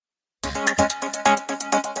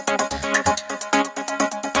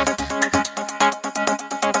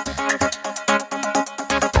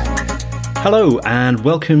Hello and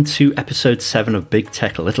welcome to episode 7 of Big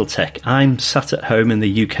Tech Little Tech. I'm sat at home in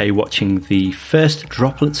the UK watching the first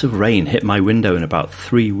droplets of rain hit my window in about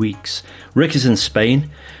 3 weeks. Rick is in Spain,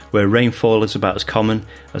 where rainfall is about as common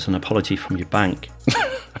as an apology from your bank.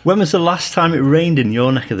 When was the last time it rained in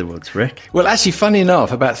your neck of the woods, Rick? Well, actually, funny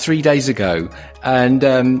enough, about 3 days ago, and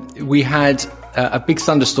we had a big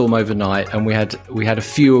thunderstorm overnight, and we had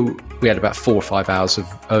about 4 or 5 hours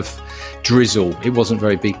of drizzle. It wasn't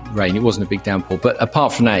very big rain. It wasn't a big downpour. But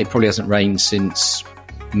apart from that, it probably hasn't rained since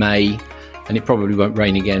May, and it probably won't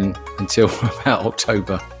rain again until about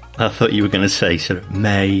October. I thought you were going to say sort of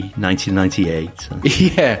May 1998.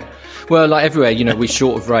 Yeah. Well, like everywhere, we're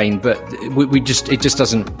short of rain, but it just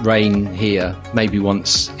doesn't rain here. Maybe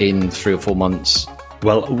once in 3 or 4 months.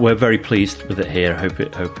 Well, we're very pleased with it here. Hope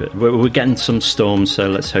it. We're getting some storms, so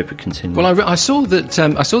let's hope it continues. Well, I saw that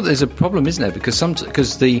there's a problem, isn't there? Because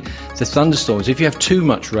the thunderstorms, if you have too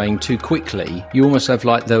much rain too quickly, you almost have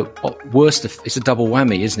like the worst. It's a double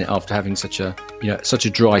whammy, isn't it? After having such a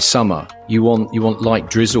dry summer, you want light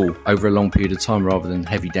drizzle over a long period of time rather than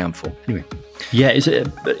heavy downfall. Anyway. Yeah, is it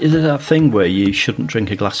that thing where you shouldn't drink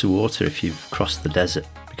a glass of water if you've crossed the desert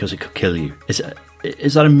because it could kill you? Is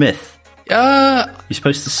that a myth? You're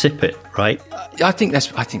supposed to sip it, right? I think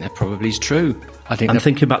that probably is true. I'm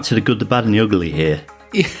thinking back to The Good, the Bad and the Ugly here.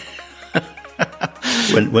 Yeah.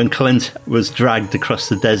 when Clint was dragged across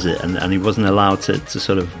the desert and he wasn't allowed to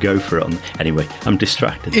sort of go for it. Anyway, I'm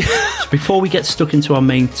distracted. So before we get stuck into our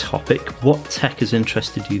main topic, what tech has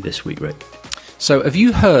interested you this week, Rick? So have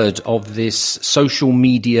you heard of this social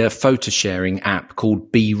media photo sharing app called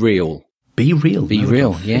BeReal? BeReal.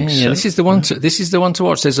 BeReal, yeah. So. This is the one to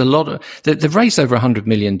watch. There's a lot of they've raised over $100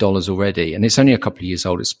 million already, and it's only a couple of years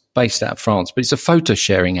old. It's based out of France, but it's a photo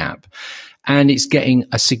sharing app, and it's getting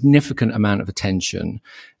a significant amount of attention.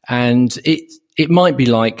 And it might be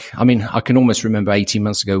like, I can almost remember 18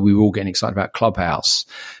 months ago we were all getting excited about Clubhouse.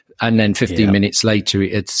 And then 15 minutes later,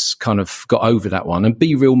 it's kind of got over that one. And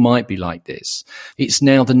BeReal might be like this. It's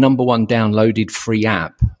now the number 1 downloaded free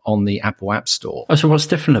app on the Apple App Store. Oh, so what's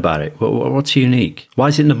different about it? What's unique? Why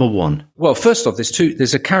is it number 1? Well, first off,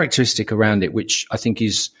 there's a characteristic around it, which I think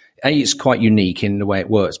is, it's quite unique in the way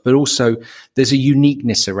it works, but also there's a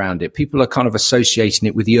uniqueness around it. People are kind of associating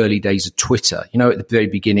it with the early days of Twitter. At the very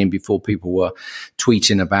beginning, before people were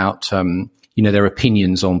tweeting about, their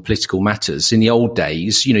opinions on political matters. In the old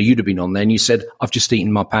days, you'd have been on there and you said, I've just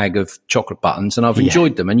eaten my bag of chocolate buttons and I've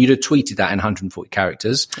enjoyed them. And you'd have tweeted that in 140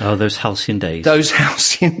 characters. Oh, those halcyon days.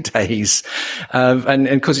 And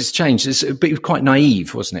because it's changed, it was quite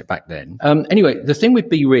naive, wasn't it, back then? Anyway, the thing with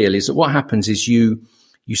BeReal is that what happens is you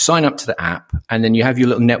sign up to the app and then you have your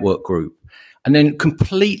little network group and then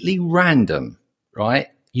completely random, right?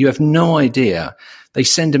 You have no idea. They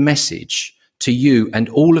send a message to you and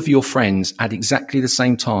all of your friends at exactly the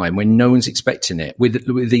same time when no one's expecting it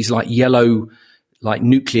with these like yellow, like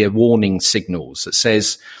nuclear warning signals that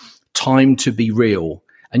says time to be real.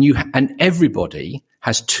 And everybody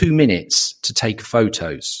has 2 minutes to take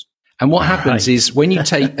photos. And what happens is when you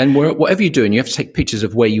take, and whatever you're doing, you have to take pictures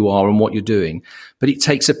of where you are and what you're doing, but it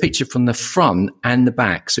takes a picture from the front and the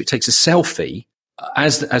back. So it takes a selfie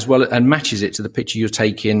as well and matches it to the picture you're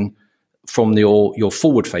taking from your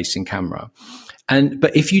forward facing camera.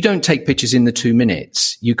 But if you don't take pictures in the 2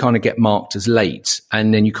 minutes, you kind of get marked as late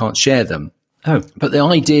and then you can't share them. Oh, but the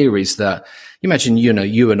idea is that imagine,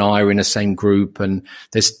 you and I are in the same group and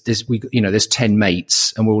there's 10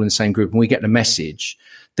 mates and we're all in the same group and we get the message.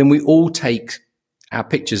 Then we all take our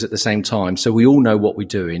pictures at the same time. So we all know what we're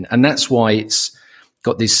doing. And that's why it's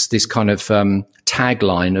got this kind of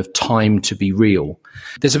tagline of time to be real.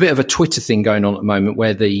 There's a bit of a Twitter thing going on at the moment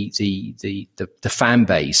where the fan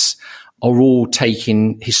base are all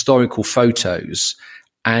taking historical photos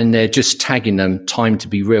and they're just tagging them time to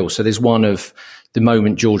be real. So there's one of the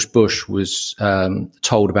moment George Bush was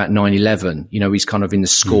told about 9/11. He's kind of in the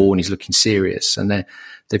score and he's looking serious, and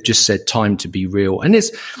they've just said time to be real. And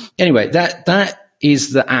that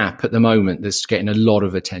is the app at the moment that's getting a lot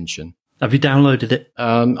of attention. Have you downloaded it?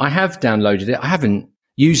 I have downloaded it. I haven't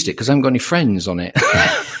used it because I haven't got any friends on it.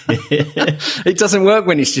 It doesn't work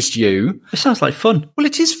when it's just you. It sounds like fun. Well,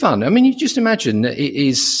 it is fun. You just imagine that it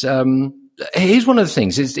is. Here's one of the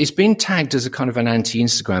things. It's been tagged as a kind of an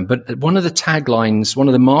anti-Instagram, but one of the taglines, one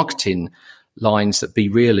of the marketing lines that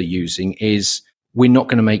BeReal are using is, we're not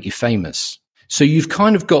going to make you famous. So you've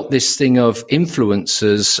kind of got this thing of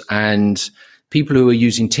influencers and people who are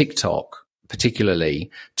using TikTok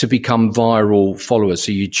particularly to become viral followers.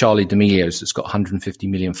 So you Charlie D'Amelio's that's got 150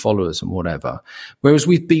 million followers and whatever. Whereas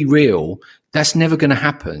with BeReal, that's never going to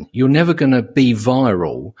happen. You're never going to be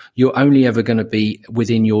viral. You're only ever going to be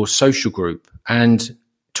within your social group. And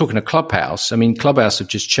talking to Clubhouse, I mean, Clubhouse have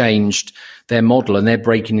just changed their model and they're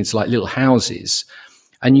breaking into like little houses.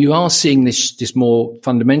 And you are seeing this more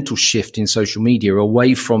fundamental shift in social media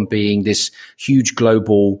away from being this huge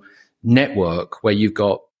global network where you've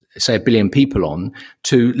got, say, 1 billion people on,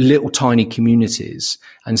 to little tiny communities,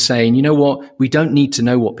 and saying, you know what, we don't need to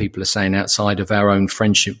know what people are saying outside of our own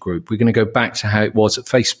friendship group. We're going to go back to how it was at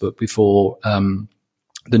Facebook before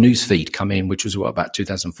the news feed come in, which was about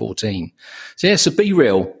 2014. So yeah, so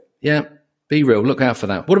BeReal. Yeah, BeReal. Look out for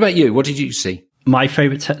that. What about you? What did you see? My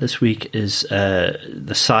favourite tech this week is the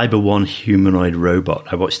CyberOne humanoid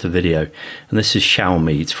robot. I watched the video, and this is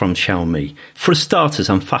Xiaomi. It's from Xiaomi. For starters,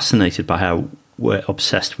 I'm fascinated by how we're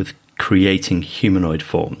obsessed with creating humanoid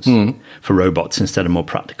forms for robots instead of more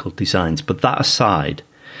practical designs. But that aside,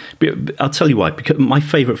 I'll tell you why. Because my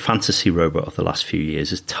favourite fantasy robot of the last few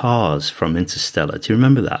years is TARS from Interstellar. Do you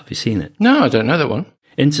remember that? Have you seen it? No, I don't know that one.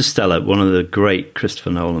 Interstellar, one of the great Christopher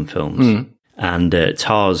Nolan films. And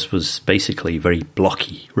TARS was basically a very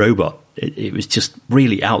blocky robot. It was just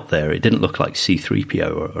really out there. It didn't look like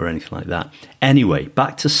C-3PO or anything like that. Anyway,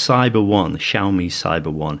 back to CyberOne, Xiaomi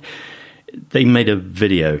CyberOne. They made a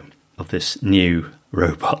video of this new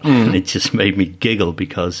robot, and it just made me giggle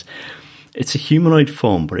because it's a humanoid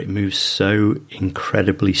form, but it moves so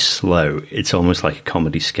incredibly slow. It's almost like a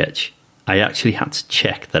comedy sketch. I actually had to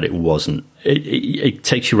check that it wasn't. It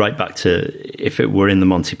takes you right back to if it were in the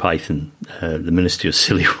Monty Python, the Ministry of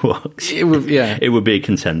Silly Walks. It would be a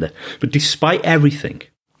contender. But despite everything,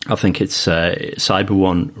 I think it's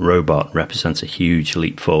CyberOne robot represents a huge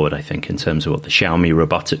leap forward, I think, in terms of what the Xiaomi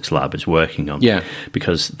Robotics Lab is working on. Yeah.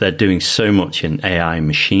 Because they're doing so much in AI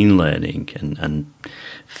machine learning and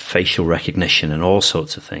facial recognition and all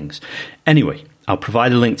sorts of things. Anyway, I'll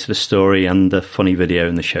provide a link to the story and the funny video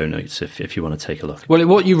in the show notes if you want to take a look. Well,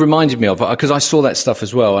 what you reminded me of, because I saw that stuff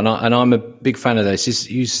as well, and I'm a big fan of this,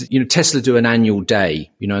 is Tesla do an annual day,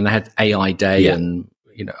 and they had AI Day, and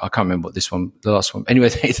I can't remember what the last one. Anyway,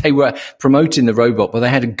 they were promoting the robot, but they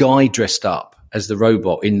had a guy dressed up as the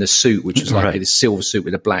robot in the suit, which was like this silver suit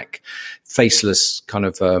with a black faceless kind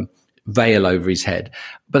of veil over his head.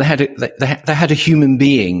 But they had a human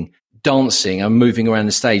being dancing and moving around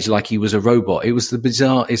the stage like he was a robot. It was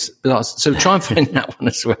bizarre. So try and find that one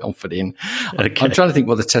as well, put in. Okay. I'm trying to think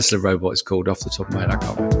what the Tesla robot is called off the top of my head. I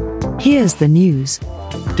can't remember. Here's the news.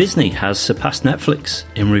 Disney has surpassed Netflix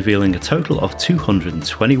in revealing a total of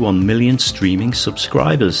 221 million streaming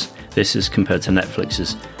subscribers. This is compared to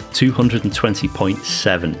Netflix's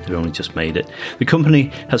 220.7. They've only just made it. The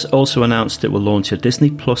company has also announced it will launch a Disney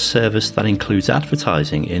Plus service that includes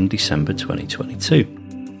advertising in December 2022.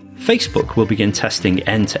 Facebook will begin testing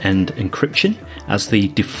end-to-end encryption as the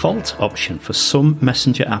default option for some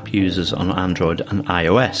messenger app users on Android and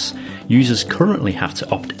iOS. Users currently have to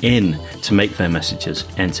opt in to make their messages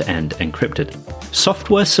end-to-end encrypted.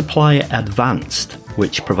 Software supplier Advanced,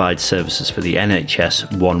 which provides services for the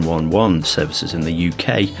NHS 111 services in the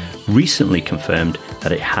UK, recently confirmed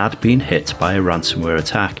that it had been hit by a ransomware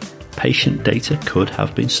attack. Patient data could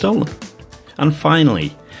have been stolen. And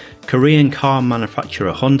finally, Korean car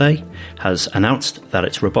manufacturer Hyundai has announced that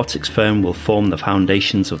its robotics firm will form the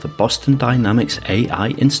foundations of the Boston Dynamics AI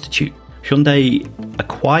Institute. Hyundai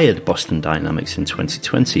acquired Boston Dynamics in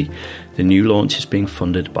 2020. The new launch is being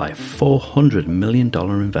funded by a $400 million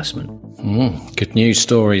investment. Good news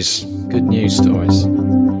stories. Good news stories.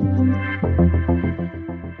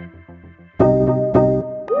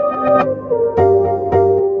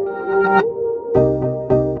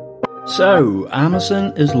 So,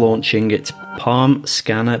 Amazon is launching its palm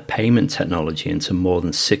scanner payment technology into more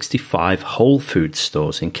than 65 Whole Foods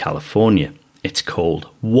stores in California. It's called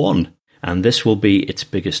One, and this will be its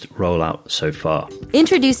biggest rollout so far.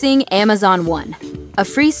 Introducing Amazon One, a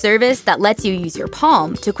free service that lets you use your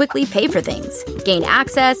palm to quickly pay for things, gain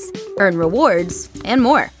access, earn rewards, and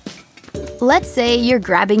more. Let's say you're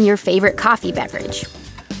grabbing your favorite coffee beverage,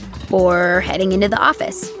 or heading into the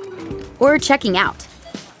office, or checking out.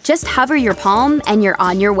 Just hover your palm and you're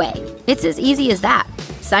on your way. It's as easy as that.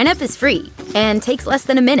 Sign up is free and takes less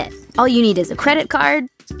than a minute. All you need is a credit card,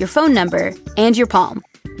 your phone number, and your palm.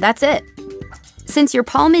 That's it. Since your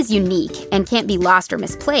palm is unique and can't be lost or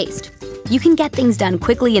misplaced, you can get things done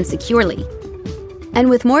quickly and securely. And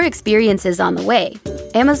with more experiences on the way,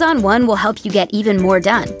 Amazon One will help you get even more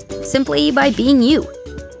done, simply by being you.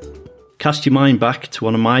 Cast your mind back to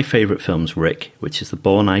one of my favourite films, Rick, which is The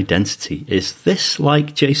Bourne Identity. Is this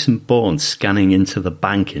like Jason Bourne scanning into the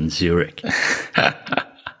bank in Zurich?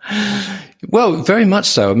 Well, very much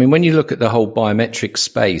so. I mean, when you look at the whole biometric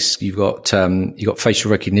space, you've got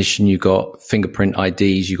facial recognition, you've got fingerprint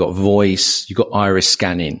IDs, you've got voice, you've got iris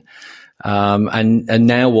scanning. And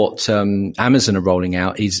now what Amazon are rolling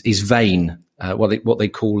out is vein, what they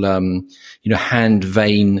call hand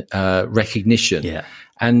vein recognition. Yeah.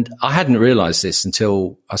 And I hadn't realized this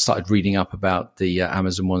until I started reading up about the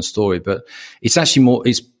Amazon One story, but it's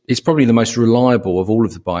actually it's probably the most reliable of all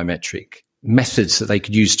of the biometric methods that they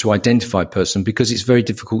could use to identify a person, because it's very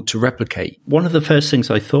difficult to replicate. One of the first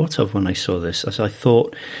things I thought of when I saw this is I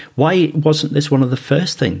thought, why wasn't this one of the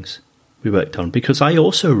first things we worked on? Because I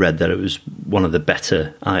also read that it was one of the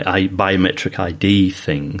better biometric ID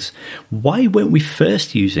things. Why weren't we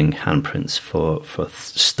first using handprints for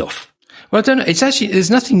stuff? Well, I don't know. It's actually, there's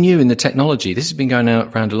nothing new in the technology. This has been going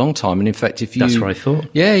around a long time. And in fact, That's what I thought.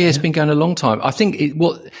 Yeah, it's been going a long time. I think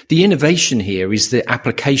what the innovation here is the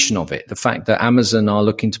application of it. The fact that Amazon are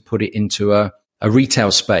looking to put it into a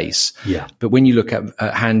retail space. Yeah. But when you look at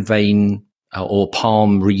hand vein or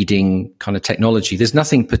palm reading kind of technology, there's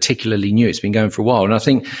nothing particularly new. It's been going for a while. And I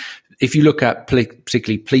think if you look at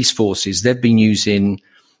particularly police forces, they've been using,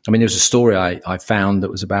 I mean, there was a story I found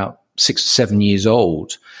that was about 6 or 7 years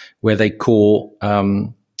old, where they caught, they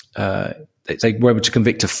were able to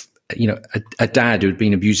convict a dad who had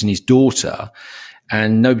been abusing his daughter,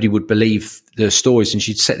 and nobody would believe the stories. And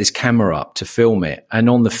she'd set this camera up to film it.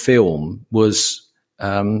 And on the film was,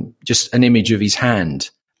 just an image of his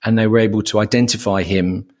hand. And they were able to identify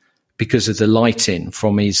him because of the lighting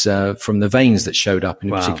from from the veins that showed up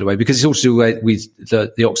in a particular way, because it's also with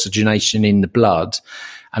the oxygenation in the blood,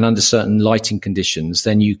 and under certain lighting conditions,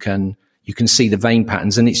 then you can see the vein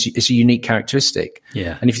patterns, and it's a unique characteristic.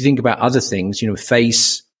 Yeah. And if you think about other things,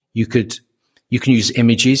 face, you can use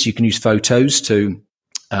images, you can use photos to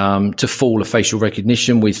fool a facial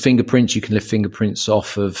recognition. With fingerprints, you can lift fingerprints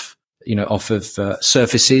off of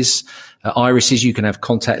surfaces, irises. You can have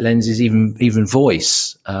contact lenses, even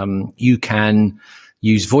voice. You can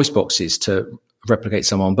use voice boxes to replicate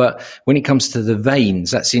someone. But when it comes to the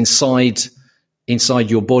veins, that's inside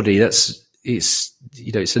your body. It's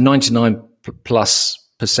a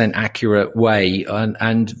 99+% accurate way,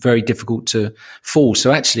 and very difficult to fool.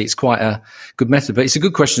 So actually it's quite a good method, but it's a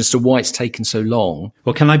good question as to why it's taken so long.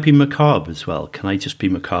 Well, can I be macabre as well? Can I just be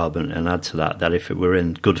macabre and add to that if it were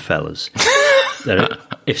in Goodfellas, that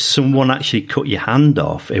if someone actually cut your hand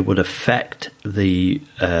off, it would affect the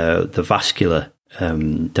vascular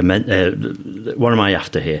what am I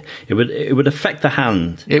after here? It would affect the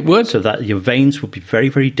hand. It would. So that your veins would be very,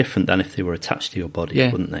 very different than if they were attached to your body,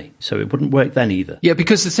 wouldn't they? So it wouldn't work then either. Yeah,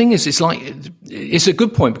 because the thing is, it's a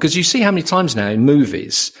good point, because you see how many times now in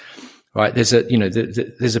movies, right? There's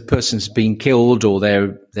a person's been killed, or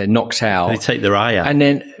they're knocked out. They take their eye out. And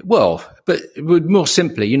then, but more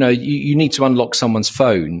simply, you need to unlock someone's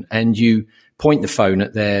phone, and you point the phone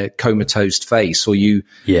at their comatose face, or you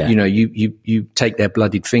take their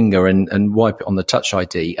bloodied finger and wipe it on the Touch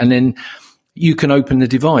ID, and then you can open the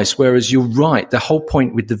device. Whereas you're right, the whole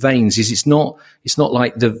point with the veins is it's not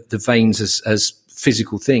like the veins as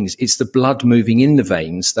physical things. It's the blood moving in the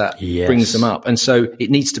veins that brings them up. And so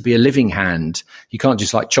it needs to be a living hand. You can't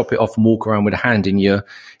just chop it off and walk around with a hand in your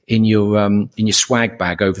swag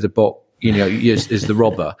bag over the bot, as the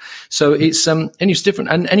robber. So it's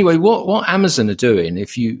different. And anyway, what Amazon are doing,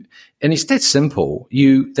 and it's dead simple,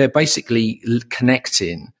 they're basically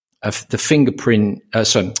connecting the fingerprint,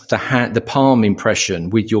 the palm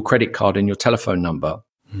impression with your credit card and your telephone number.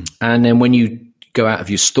 And then when you go out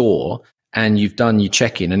of your store and you've done your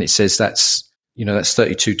check-in, and it says that's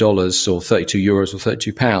 $32 or 32 euros or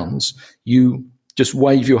 32 pounds, you just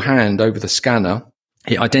wave your hand over the scanner.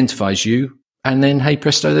 It identifies you. And then, hey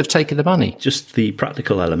presto, they've taken the money. Just the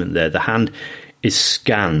practical element there. The hand is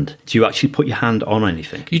scanned. Do you actually put your hand on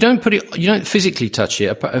anything? You don't physically touch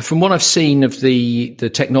it. From what I've seen of the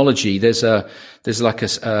technology, there's like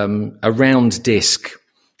a round disc.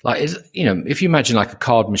 If you imagine like a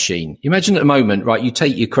card machine, imagine at the moment, right? You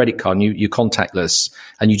take your credit card and you're contactless,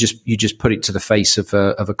 and you just put it to the face of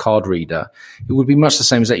a card reader. It would be much the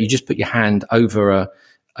same as that. You just put your hand over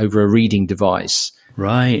a reading device.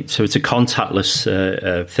 Right. So it's a contactless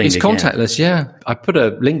thing. It's contactless, yeah. I put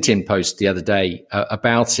a LinkedIn post the other day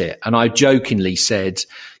about it, and I jokingly said,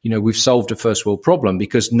 we've solved a first world problem,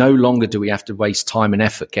 because no longer do we have to waste time and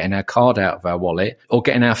effort getting our card out of our wallet or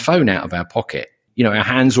getting our phone out of our pocket. Our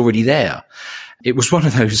hand's already there. It was one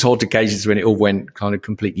of those odd occasions when it all went kind of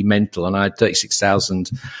completely mental, and I had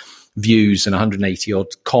 36,000 views and 180 odd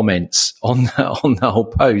comments on the whole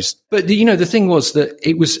post. But the thing was that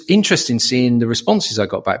it was interesting seeing the responses I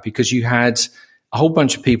got back, because you had a whole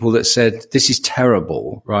bunch of people that said, this is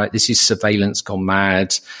terrible, right? This is surveillance gone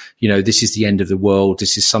mad. This is the end of the world.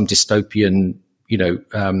 This is some dystopian,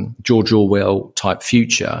 George Orwell type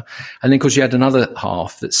future. And then, of course, you had another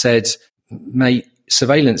half that said, mate,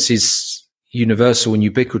 surveillance is universal and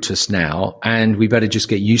ubiquitous now, and we better just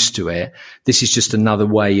get used to it. This is just another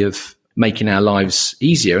way of making our lives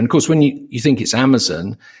easier. And of course, when you think it's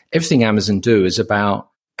Amazon, everything Amazon do is about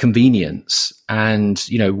convenience. And,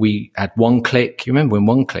 we had One Click. You remember when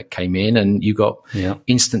One Click came in and you got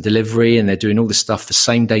instant delivery, and they're doing all this stuff for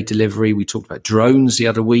same day delivery. We talked about drones the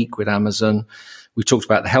other week with Amazon. We talked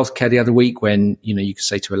about the healthcare the other week when, you could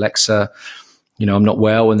say to Alexa, I'm not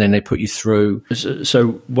well, and then they put you through.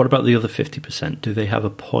 So what about the other 50%? Do they have a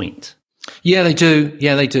point? Yeah, they do.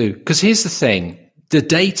 Yeah, they do. Because here's the thing. The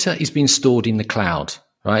data is being stored in the cloud,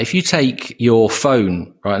 right? If you take your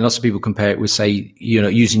phone, right, and lots of people compare it with, say,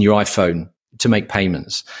 using your iPhone to make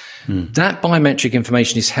payments, that biometric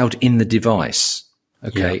information is held in the device.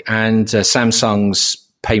 Okay. Yeah. And Samsung's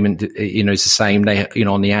payment, is the same. They,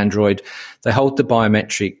 on the Android, they hold the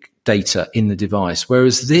biometric data in the device.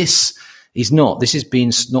 Whereas this is not. This is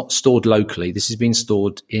being not stored locally. This is being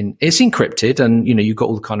stored it's encrypted, and, you've got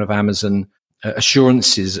all the kind of Amazon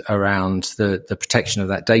assurances around the protection of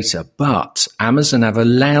that data. But Amazon have a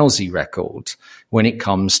lousy record when it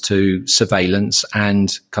comes to surveillance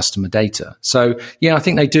and customer data. So yeah, I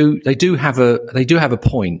think they do have a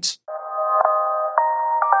point.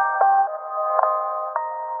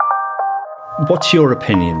 What's your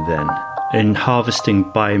opinion then in harvesting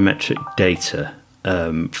biometric data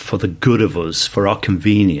for the good of us, for our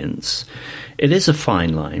convenience? It is a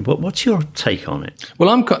fine line. What's your take on it? Well,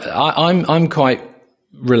 I'm quite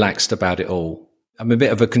relaxed about it all. I'm a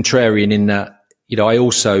bit of a contrarian in that, I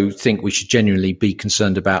also think we should genuinely be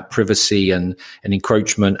concerned about privacy and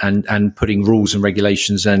encroachment and putting rules and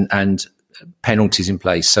regulations and penalties in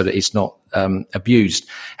place so that it's not abused.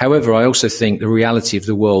 However, I also think the reality of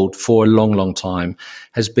the world for a long, long time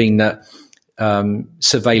has been that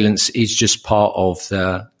surveillance is just part of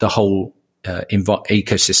the whole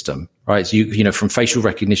ecosystem, right? So from facial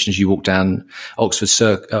recognition as you walk down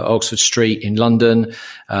Oxford Street in London,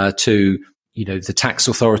 to the tax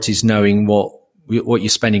authorities knowing what you're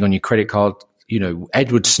spending on your credit card.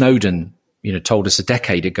 Edward Snowden, told us a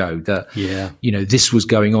decade ago that this was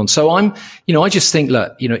going on. So I just think,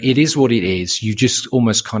 look, it is what it is. You just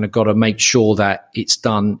almost kind of got to make sure that it's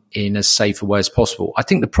done in as safe a way as possible. I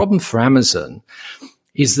think the problem for Amazon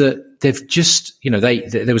is that they've just,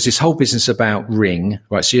 there was this whole business about Ring,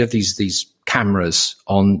 right? So you have these cameras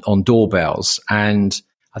on doorbells, and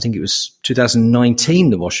I think it was 2019,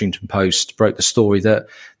 the Washington Post broke the story that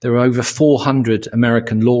there are over 400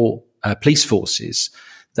 American police forces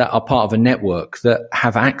that are part of a network that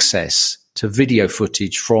have access to video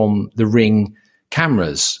footage from the Ring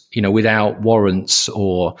cameras, without warrants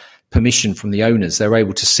or permission from the owners. They're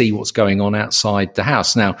able to see what's going on outside the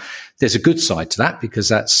house. Now, there's a good side to that, because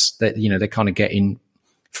they're kind of getting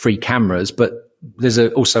free cameras, but there's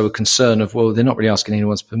also a concern of, well, they're not really asking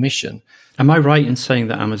anyone's permission. Am I right in saying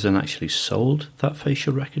that Amazon actually sold that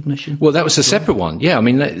facial recognition? Well, that was a separate one. Yeah, I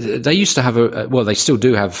mean, they used to have they still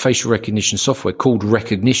do have facial recognition software called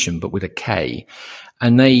Recognition, but with a K.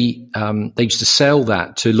 And they used to sell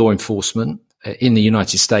that to law enforcement in the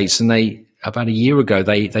United States. And about a year ago,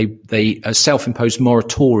 they self-imposed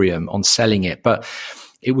moratorium on selling it. But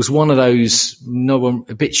it was one of those,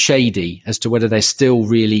 a bit shady as to whether they're still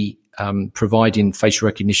really providing facial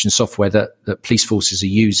recognition software that police forces are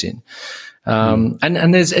using. And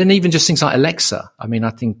even just things like Alexa. I mean, I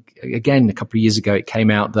think, again, a couple of years ago, it came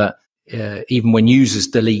out that even when users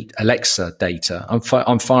delete Alexa data,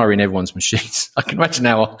 I'm firing everyone's machines. I can imagine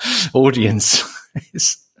our audience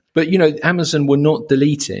is. But, Amazon were not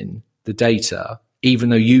deleting the data, even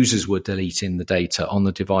though users were deleting the data on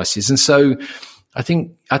the devices. And so I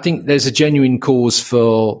think there's a genuine cause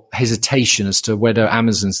for hesitation as to whether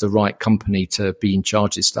Amazon's the right company to be in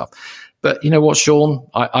charge of this stuff. But you know what, Sean?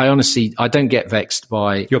 I honestly, I don't get vexed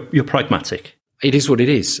by... You're pragmatic. It is what it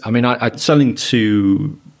is. I mean, selling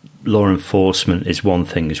to law enforcement is one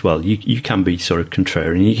thing as well. You can be sort of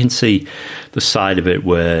contrarian. You can see the side of it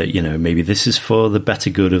where, maybe this is for the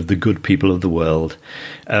better good of the good people of the world.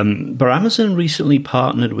 But Amazon recently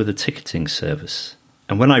partnered with a ticketing service.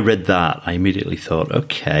 And when I read that, I immediately thought,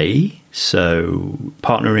 okay, so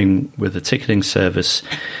partnering with a ticketing service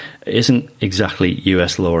isn't exactly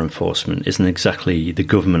US law enforcement, isn't exactly the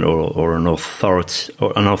government or an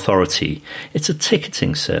authority. It's a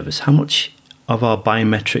ticketing service. How much of our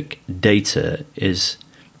biometric data is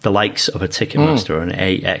the likes of a Ticketmaster or an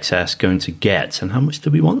AXS going to get, and how much do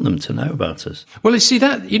we want them to know about us? Well, you see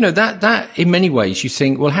that in many ways you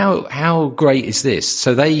think, well, how great is this?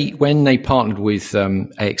 So when they partnered with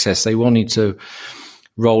AXS, they wanted to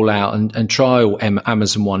roll out and trial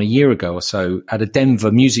Amazon One a year ago or so at a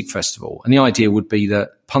Denver music festival, and the idea would be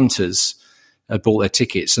that punters had bought their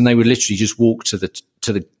tickets and they would literally just walk to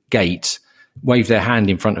the gate, wave their hand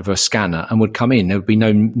in front of a scanner, and would come in. There would be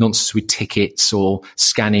no nonsense with tickets or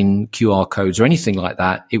scanning QR codes or anything like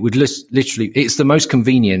that. It would literally, it's the most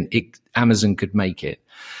convenient Amazon could make it.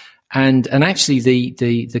 And actually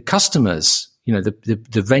the customers,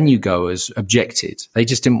 the venue goers objected. They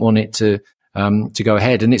just didn't want it to go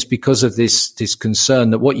ahead. And it's because of this concern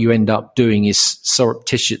that what you end up doing is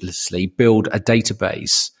surreptitiously build a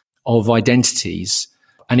database of identities.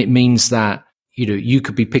 And it means that, you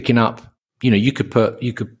could be picking up, you could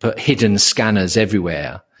put hidden scanners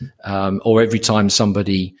everywhere, or every time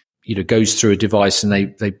somebody, goes through a device and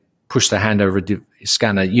they push their hand over a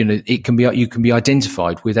scanner, you can be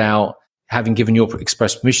identified without having given your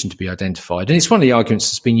express permission to be identified. And it's one of the arguments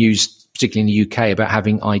that's been used, particularly in the UK, about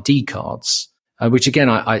having ID cards, which again,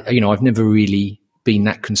 I've never really been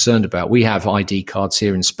that concerned about. We have ID cards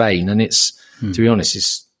here in Spain, and it's, to be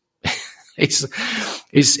honest,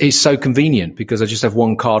 it's so convenient because I just have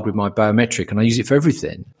one card with my biometric and I use it for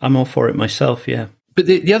everything. I'm all for it myself, yeah. But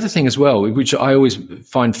the other thing as well, which I always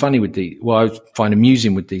find funny I find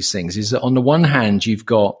amusing with these things, is that on the one hand, you've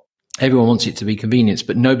got everyone wants it to be convenience,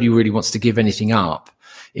 but nobody really wants to give anything up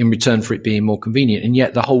in return for it being more convenient. And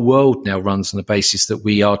yet the whole world now runs on the basis that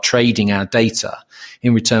we are trading our data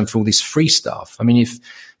in return for all this free stuff. I mean, if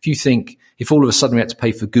you think, if all of a sudden we had to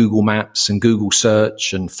pay for Google Maps and Google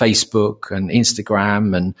Search and Facebook and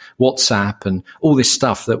Instagram and WhatsApp and all this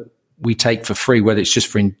stuff that we take for free, whether it's just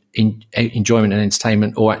for enjoyment and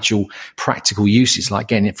entertainment or actual practical uses like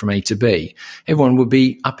getting it from A to B, everyone would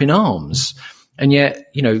be up in arms. And yet,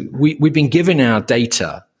 we've been giving our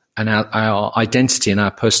data and our identity and our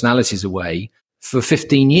personalities away for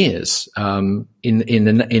 15 years, in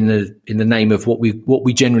the name of what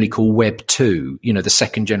we generally call Web 2, the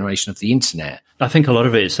second generation of the internet. I think a lot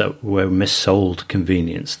of it is that we're missold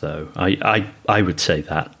convenience, though. I would say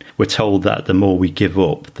that. We're told that the more we give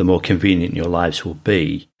up, the more convenient your lives will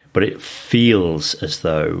be. But it feels as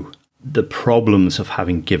though the problems of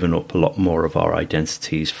having given up a lot more of our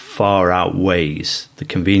identities far outweighs the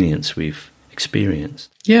convenience we've experienced.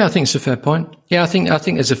 Yeah, I think it's a fair point. Yeah, I think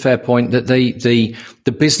it's a fair point that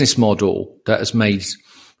the business model that has made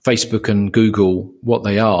Facebook and Google what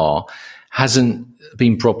they are hasn't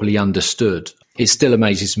been properly understood. It still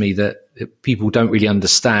amazes me that people don't really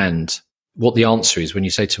understand what the answer is when you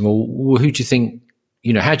say to them, well, who do you think,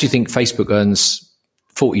 how do you think Facebook earns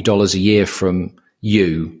 $40 a year from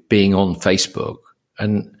you being on Facebook?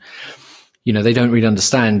 And, they don't really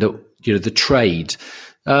understand that, the trade.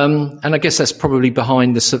 And I guess that's probably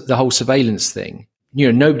behind the whole surveillance thing.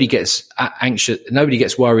 Nobody gets anxious, nobody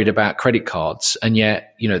gets worried about credit cards. And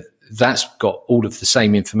yet, that's got all of the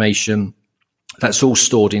same information. That's all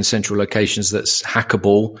stored in central locations that's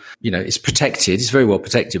hackable. It's protected. It's very well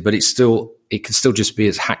protected, but it can still just be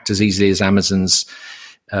as hacked as easily as Amazon's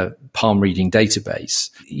palm reading database.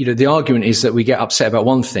 The argument is that we get upset about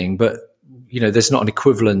one thing, but there's not an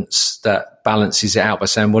equivalence that balances it out by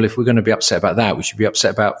saying, well, if we're going to be upset about that, we should be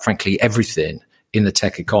upset about, frankly, everything in the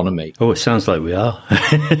tech economy. Oh, it sounds like we are.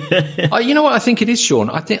 You know what I think it is, Sean?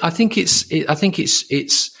 I think it's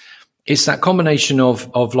that combination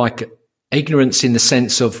of like ignorance in the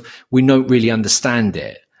sense of we don't really understand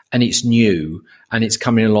it and it's new and it's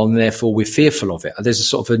coming along, and therefore we're fearful of it. There's a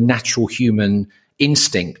sort of a natural human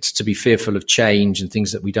instinct to be fearful of change and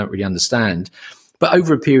things that we don't really understand. But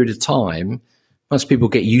over a period of time, once people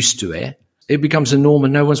get used to it, it becomes a norm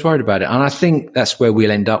and no one's worried about it. And I think that's where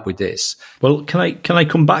we'll end up with this. Well, can I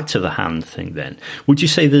come back to the hand thing then? Would you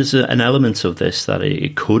say there's an element of this that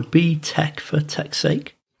it could be tech for tech's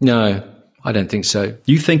sake? No, I don't think so.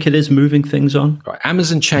 You think it is moving things on? Right.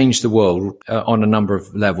 Amazon changed the world on a number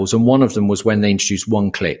of levels. And one of them was when they introduced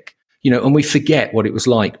one click. And we forget what it was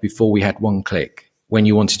like before we had one click. When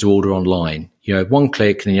you wanted to order online, you have one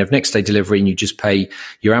click and then you have next day delivery and you just pay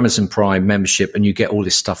your Amazon Prime membership and you get all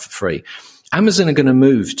this stuff for free. Amazon are going to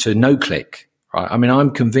move to no click, right? I mean, I'm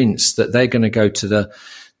convinced that they're going to go to the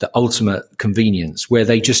ultimate convenience where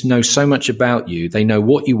they just know so much about you. They know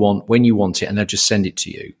what you want, when you want it, and they'll just send it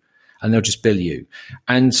to you and they'll just bill you.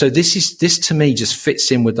 And so this to me just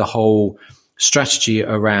fits in with the whole strategy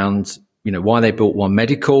around why they built One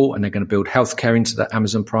Medical, and they're going to build healthcare into the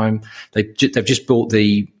Amazon Prime. They've just bought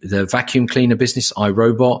the vacuum cleaner business,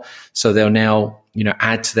 iRobot. So they'll now,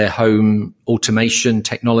 add to their home automation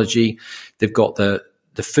technology. They've got the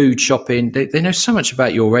food shopping. They know so much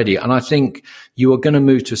about you already. And I think you are going to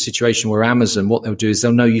move to a situation where Amazon, what they'll do is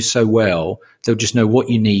they'll know you so well, they'll just know what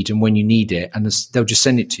you need and when you need it, and they'll just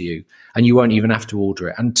send it to you, and you won't even have to order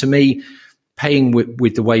it. And to me, paying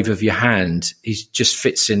with the wave of your hand just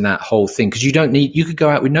fits in that whole thing, because you could go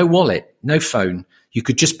out with no wallet, no phone. You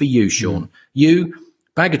could just be you, Sean. You,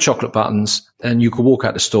 bag of chocolate buttons, and you could walk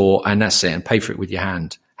out the store and that's it, and pay for it with your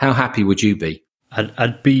hand. How happy would you be?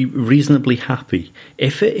 I'd be reasonably happy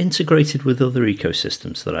if it integrated with other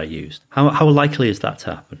ecosystems that I used. How likely is that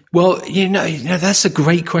to happen? Well, that's a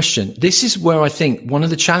great question. This is where I think one of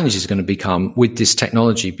the challenges is going to become with this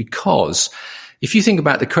technology, because if you think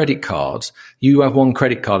about the credit card, you have one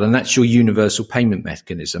credit card and that's your universal payment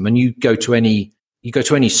mechanism. And you go to any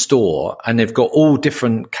store and they've got all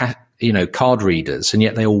different, card readers, and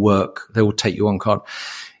yet they all work. They all take you one card.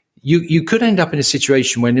 You could end up in a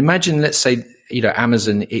situation when, imagine, let's say,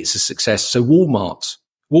 Amazon, it's a success. So Walmart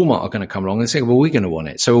are going to come along and say, well, we're going to want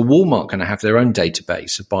it. So Walmart going to have their own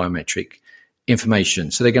database of biometric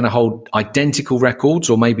information. So they're going to hold identical records,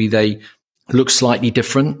 or maybe they look slightly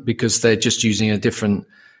different because they're just using a different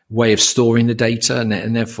way of storing the data.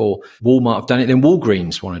 And therefore Walmart have done it. Then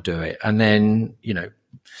Walgreens want to do it. And then, you've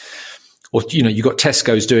got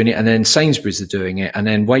Tesco's doing it, and then Sainsbury's are doing it, and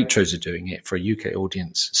then Waitrose are doing it for a UK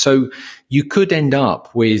audience. So you could end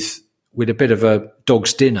up with a bit of a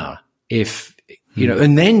dog's dinner if,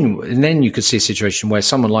 and then you could see a situation where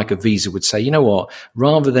someone like a Visa would say, you know what,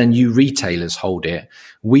 rather than you retailers hold it,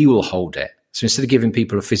 we will hold it. So instead of giving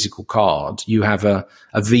people a physical card, you have a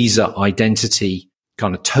Visa identity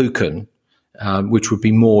kind of token, which would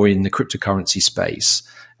be more in the cryptocurrency space,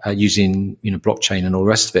 using, blockchain and all the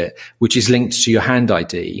rest of it, which is linked to your hand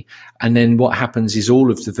ID. And then what happens is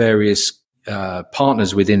all of the various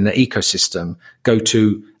partners within the ecosystem go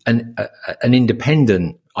to an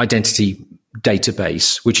independent identity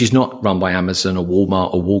database, which is not run by Amazon or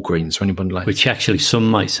Walmart or Walgreens or anybody like that. Which actually some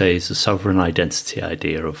might say is a sovereign identity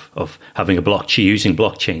idea of having a blockchain, using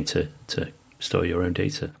blockchain to store your own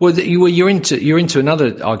data. Well, you're into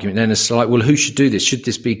another argument then. It's like, well, who should do this? Should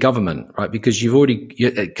this be government, right? Because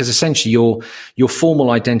because essentially your formal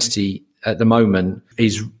identity at the moment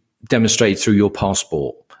is demonstrated through your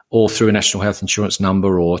passport or through a national health insurance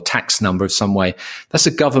number or tax number of some way. That's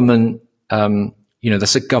a government,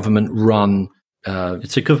 that's a government run.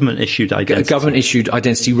 It's a government issued identity. A government issued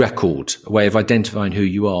identity record, a way of identifying who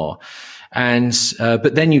you are. And,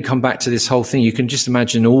 but then you come back to this whole thing. You can just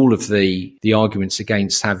imagine all of the arguments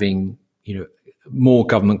against having, more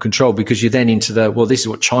government control, because you're then into this is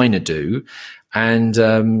what China do. And,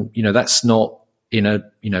 that's not in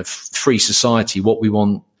a free society what we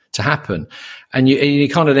want to happen. And you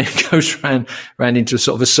kind of then goes round into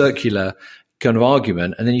sort of a circular kind of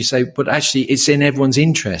argument. And then you say, but actually it's in everyone's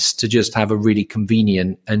interest to just have a really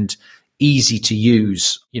convenient and easy to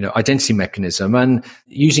use, identity mechanism. And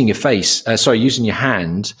using using your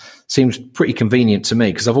hand seems pretty convenient to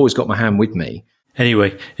me, because I've always got my hand with me.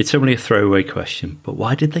 Anyway, it's only a throwaway question, but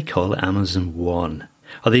why did they call it Amazon One?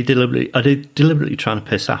 Are they deliberately trying to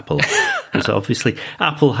piss Apple? Because obviously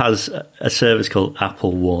Apple has a service called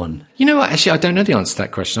Apple One. You know what? Actually, I don't know the answer to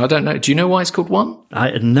that question. I don't know. Do you know why it's called One? I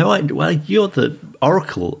had no idea. Well, you're the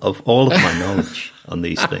oracle of all of my knowledge on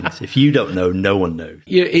these things. If you don't know, no one knows.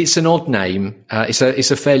 Yeah, it's an odd name. It's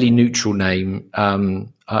a fairly neutral name.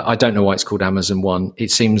 I don't know why it's called Amazon One.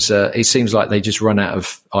 It seems like they just run out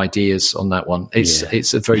of ideas on that one.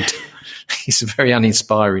 It's a very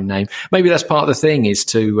uninspiring name. Maybe that's part of the thing, is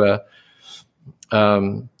to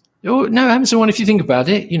Amazon One, if you think about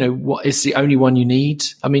it, what is the only one you need?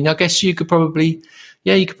 I mean, I guess you could probably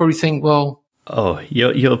think, well, oh,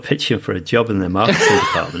 you're pitching for a job in the marketing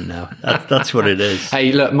department now. That's what it is.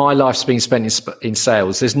 Hey, look, my life's been spent in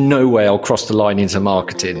sales. There's no way I'll cross the line into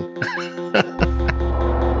marketing.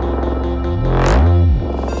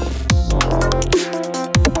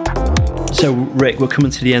 So, Rick, we're coming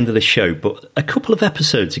to the end of the show, but a couple of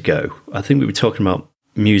episodes ago, I think we were talking about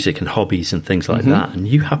music and hobbies and things like that, and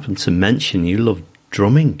you happened to mention you love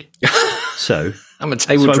drumming. So I'm a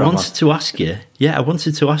table drummer. I wanted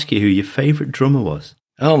to ask you who your favourite drummer was.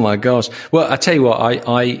 Oh my gosh! Well, I tell you what,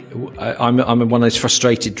 I'm one of those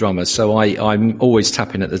frustrated drummers, so I'm always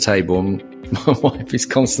tapping at the table, and my wife is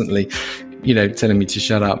constantly telling me to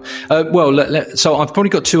shut up. So I've probably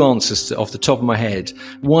got two answers off the top of my head.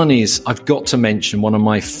 One is I've got to mention one of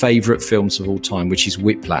my favourite films of all time, which is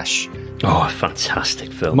Whiplash. Oh,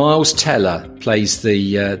 fantastic film. Miles Teller plays the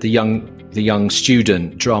young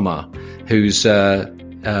student drummer who's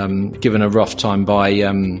given a rough time by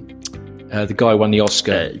the guy who won the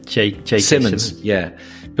Oscar, J.K. Simmons. Yeah.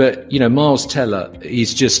 But, Miles Teller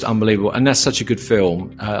is just unbelievable. And that's such a good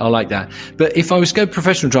film. I like that. But if I was to go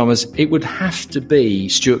professional drummers, it would have to be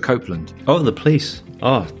Stuart Copeland. Oh, The Police.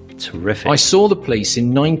 Oh, terrific. I saw The Police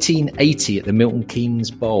in 1980 at the Milton Keynes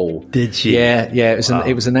Bowl. Did you? Yeah.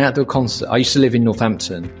 It was an outdoor concert. I used to live in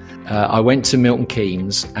Northampton. I went to Milton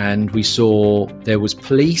Keynes and we saw there was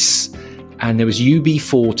Police and there was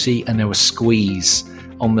UB40 and there was Squeeze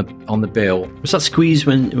on the bill. Was that Squeeze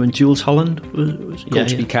when Jules Holland was Got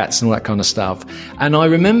to Be Cats and all that kind of stuff? And I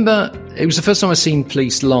remember it was the first time I'd seen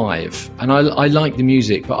Police live, and I liked the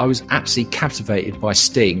music, but I was absolutely captivated by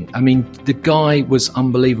Sting. I mean, the guy was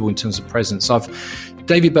unbelievable in terms of presence.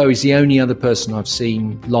 David Bowie's the only other person I've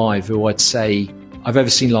seen live who I'd say I've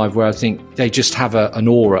ever seen live where I think they just have an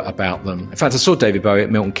aura about them. In fact, I saw David Bowie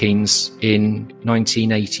at Milton Keynes in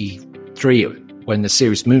 1983 when the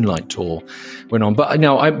Serious Moonlight tour went on. But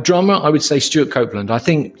drummer, I would say Stuart Copeland. I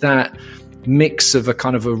think that mix of a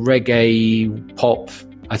kind of a reggae pop,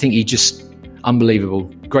 I think he just unbelievable.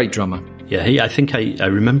 Great drummer. Yeah, I think I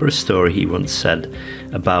remember a story he once said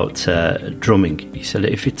about drumming. He said,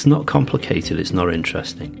 if it's not complicated, it's not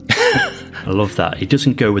interesting. I love that. He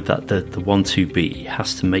doesn't go with that the 1-2 beat. He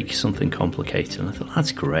has to make something complicated. And I thought,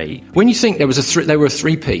 that's great. When you think they were a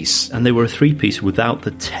 3-piece. And they were a 3-piece without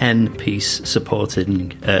the 10-piece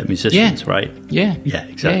supporting musicians, right? Yeah. Yeah,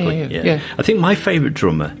 exactly. Yeah. I think my favourite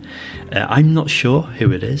drummer, I'm not sure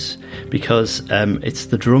who it is, because it's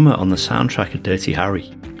the drummer on the soundtrack of Dirty Harry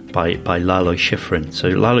by Lalo Schifrin. So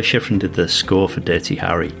Lalo Schifrin did the score for Dirty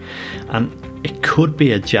Harry. And it could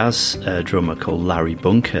be a jazz drummer called Larry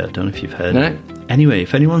Bunker. I don't know if you've heard of him. Anyway,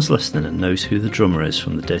 if anyone's listening and knows who the drummer is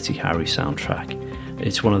from the Dirty Harry soundtrack,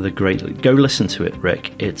 it's one of the great... Go listen to it,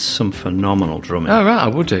 Rick. It's some phenomenal drumming. Oh, right, I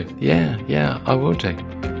will do. Yeah, I will do.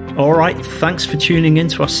 All right, thanks for tuning in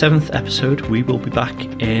to our 7th episode. We will be back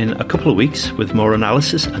in a couple of weeks with more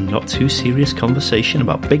analysis and not too serious conversation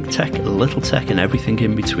about big tech, little tech, and everything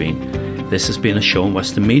in between. This has been a Sean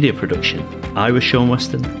Weston Media production. I was Sean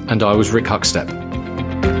Weston. And I was Rick Huckstep.